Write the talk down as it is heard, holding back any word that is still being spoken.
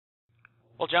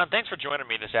Well, John, thanks for joining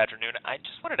me this afternoon. I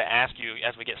just wanted to ask you,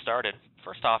 as we get started,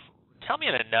 first off, tell me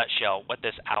in a nutshell what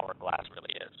this hourglass really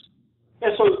is.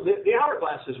 Yeah, so the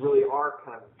hourglass is really our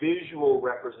kind of visual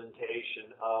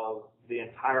representation of the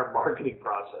entire marketing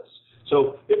process.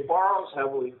 So it borrows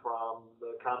heavily from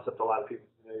the concept a lot of people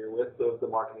are familiar with, the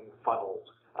marketing funnel.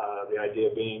 The idea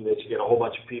being that you get a whole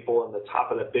bunch of people in the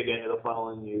top of that big end of the funnel,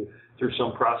 and you, through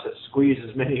some process, squeeze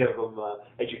as many of them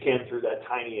as you can through that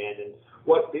tiny end. And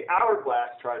what the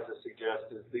hourglass tries to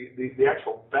suggest is the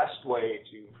actual best way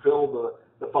to fill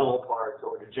the funnel part,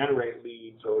 or to generate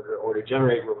leads, or to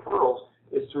generate referrals,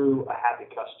 is through a happy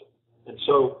customer. And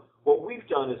so what we've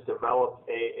done is developed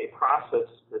a process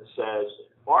that says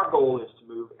our goal is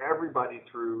to move everybody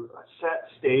through set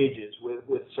stages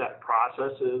with set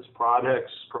processes,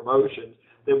 products, promotions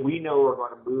that we know are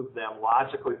going to move them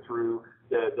logically through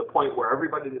the point where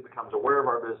everybody that becomes aware of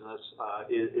our business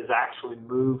is actually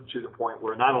moved to the point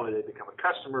where not only they become a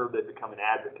customer, they become an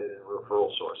advocate and a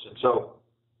referral source. And so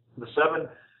the 7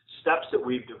 steps that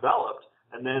we've developed,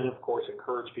 and then, of course,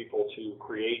 encourage people to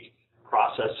create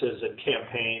processes and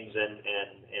campaigns and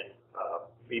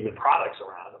even products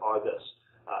around, are this.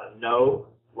 Know,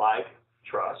 like,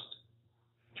 trust,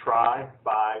 try,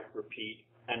 buy, repeat,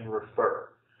 and refer.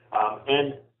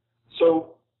 And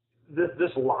so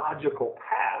this logical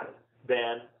path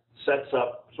then sets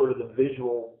up sort of the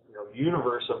visual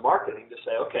universe of marketing to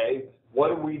say, okay,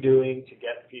 what are we doing to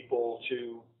get people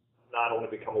to not only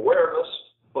become aware of us,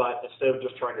 but instead of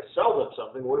just trying to sell them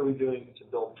something, what are we doing to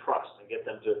build trust and get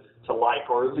them to like,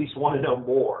 or at least want to know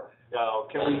more?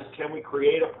 Can we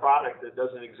create a product that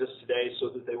doesn't exist today so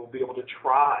that they will be able to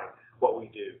try what we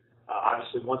do?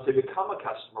 Obviously, once they become a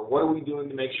customer, what are we doing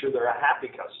to make sure they're a happy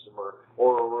customer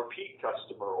or a repeat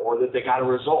customer, or that they got a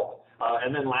result?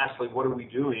 And then lastly, what are we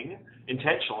doing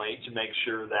intentionally to make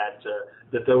sure that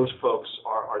those folks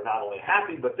are not only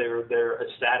happy, but they're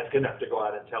ecstatic enough to go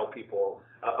out and tell people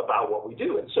about what we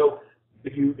do? And so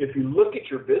if you look at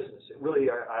your business, it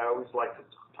really, I always like to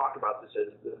talk about this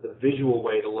as the visual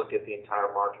way to look at the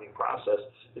entire marketing process,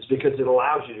 is because it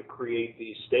allows you to create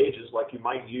these stages like you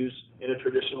might use in a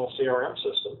traditional CRM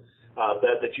system,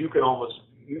 that you can almost,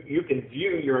 you can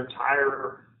view your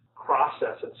entire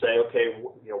process and say, okay,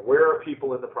 where are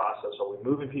people in the process? Are we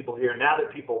moving people here? Now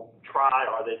that people try,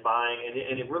 are they buying?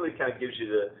 And it really kind of gives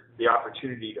you the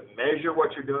opportunity to measure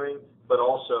what you're doing, but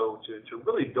also to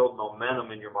really build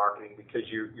momentum in your marketing, because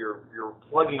you're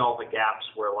plugging all the gaps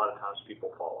where a lot of times people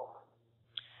fall off.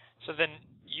 So then,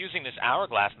 using this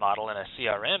hourglass model in a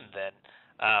CRM, then,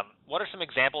 what are some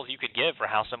examples you could give for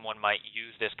how someone might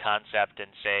use this concept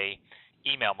in, say,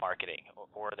 email marketing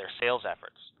or their sales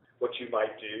efforts? What you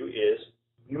might do is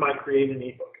you might create an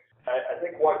ebook. I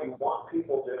think what you want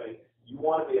people doing, you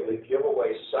want to be able to give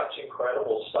away such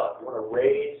incredible stuff. You want to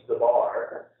raise the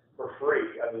bar for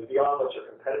free. I mean, beyond what your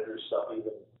competitors' stuff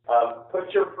even.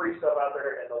 Put your free stuff out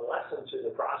there, and the lesson to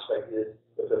the prospect is,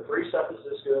 if the free stuff is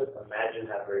this good, imagine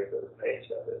how great the paid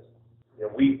stuff is.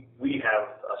 We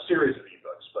have a series of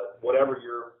ebooks, but whatever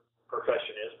your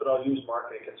profession is, but I'll use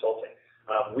marketing consulting.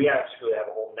 We actually have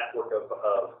a whole network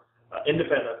of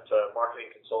independent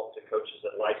marketing consultants and coaches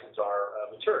that license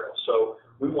our materials. So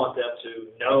we want them to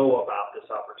know about this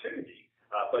opportunity,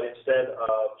 but instead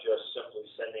of just simply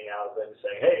sending out things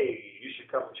saying, hey, you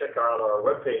should come and check out our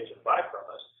webpage and buy from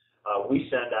us, we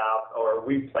send out, or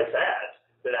we place ads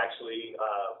that actually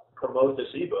promote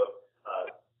this ebook,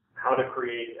 how to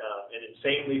create an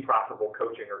insanely profitable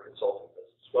coaching or consulting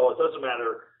business. Well, it doesn't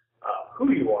matter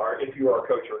who you are. If you are a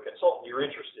coach or a consultant, you're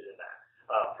interested in that.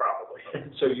 Probably.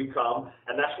 And so you come,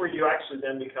 and that's where you actually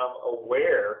then become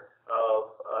aware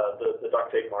of the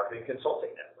Duct Tape Marketing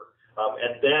Consulting Network.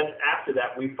 And then after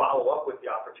that, we follow up with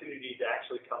the opportunity to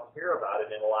actually come hear about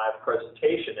it in a live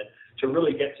presentation and to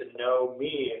really get to know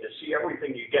me and to see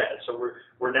everything you get. And so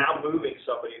we're now moving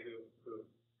somebody who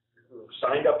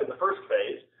signed up in the first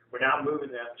phase. We're now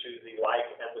moving them to the like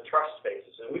and the trust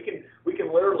phases. And we can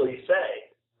literally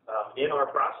say in our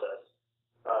process,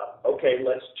 okay,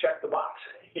 let's check the box.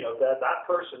 That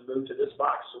person moved to this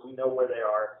box, so we know where they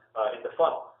are in the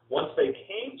funnel. Once they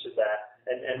came to that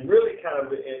and really kind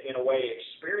of, in a way,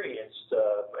 experienced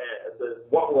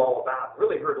what we're all about,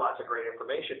 really heard lots of great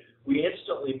information, we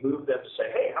instantly moved them to say,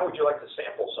 hey, how would you like to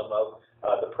sample some of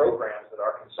the programs that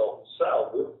our consultants sell?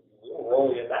 We'll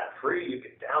roll you that free. You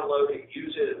can download it,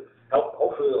 use it.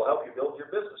 Hopefully it'll help you build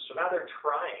your business. So now they're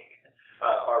trying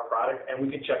our product, and we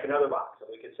can check another box,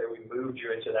 and we can say we moved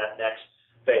you into that next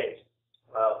phase.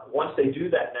 Once they do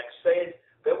that next phase,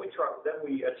 then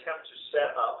we attempt to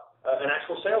set up an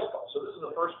actual sales call. So this is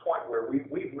the first point where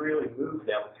we've really moved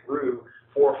them through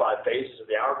 4 or 5 phases of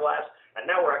the hourglass, And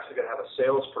now we're actually going to have a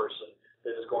salesperson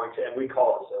that is going to, and we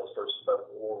call it a salesperson, but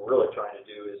what we're really trying to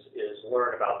do is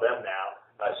learn about them now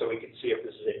so we can see if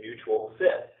this is a mutual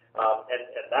fit. And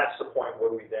that's the point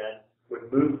where we then would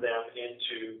move them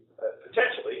into,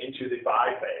 potentially, into the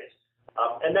buy phase.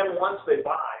 And then once they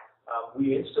buy,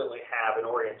 we instantly have an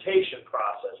orientation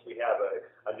process. We have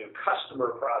a new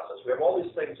customer process. We have all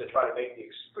these things to try to make the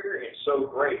experience so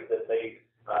great that they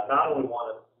not only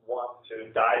want to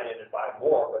dive in and buy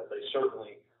more, but they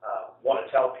certainly want to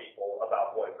tell people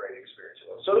about what a great experience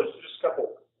it was. So those are just a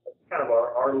couple, kind of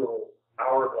our little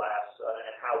hourglass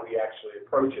and how we actually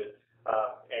approach it.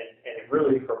 And it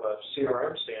really, from a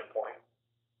CRM standpoint,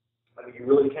 I mean, you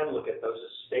really can look at those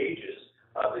as stages.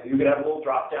 That you could have a little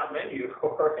drop-down menu,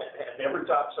 and every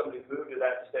time somebody moved to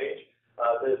that stage,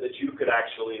 that you could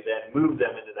actually then move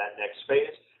them into that next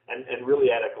phase, and really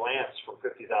at a glance from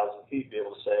 50,000 feet be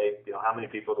able to say, how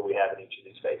many people do we have in each of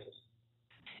these phases.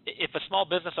 If a small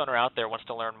business owner out there wants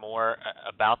to learn more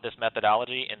about this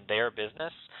methodology in their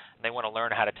business, and they want to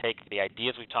learn how to take the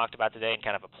ideas we've talked about today and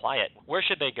kind of apply it, where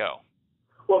should they go?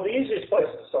 Well, the easiest place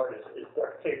to start is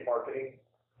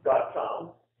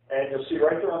ducttapemarketing.com. And you'll see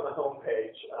right there on the home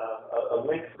page a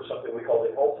link for something we call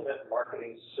the Ultimate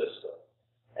Marketing System.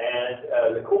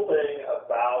 And the cool thing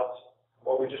about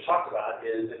what we just talked about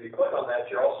is if you click on that,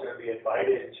 you're also going to be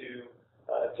invited to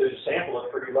sample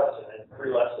a free lesson. And the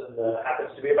free lesson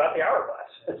happens to be about the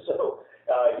hourglass. So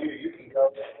you can go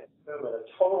and consume a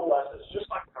total lesson. It's just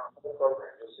like our whole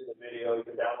program. You'll see the video. You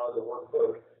can download the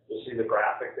workbook. You'll see the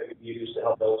graphic that we use to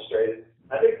help illustrate it.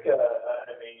 I think,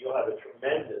 you'll have a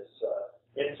tremendous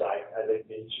insight, I think,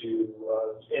 into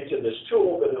this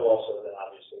tool, but it'll also then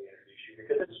obviously introduce you,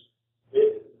 because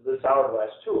this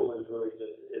hourglass tool is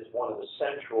one of the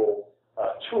central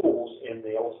tools in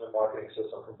the Ultimate Marketing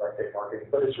System from Duct Tape Marketing,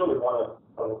 but it's really one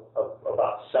of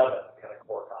about 7